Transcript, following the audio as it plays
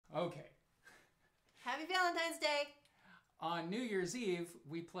Valentine's Day! On New Year's Eve,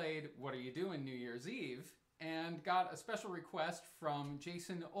 we played What Are You Doing New Year's Eve? And got a special request from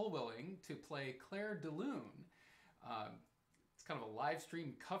Jason Olwilling to play Clair de Lune. It's kind of a live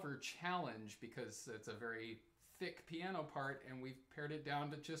stream cover challenge because it's a very thick piano part and we've pared it down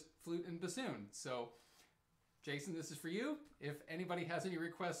to just flute and bassoon. So, Jason, this is for you. If anybody has any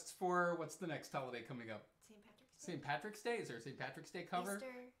requests for, what's the next holiday coming up? St. Patrick's Day. St. Patrick's Day? Is there a St. Patrick's Day cover?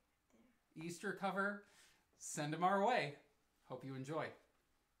 Easter. Easter cover? Send them our way. Hope you enjoy.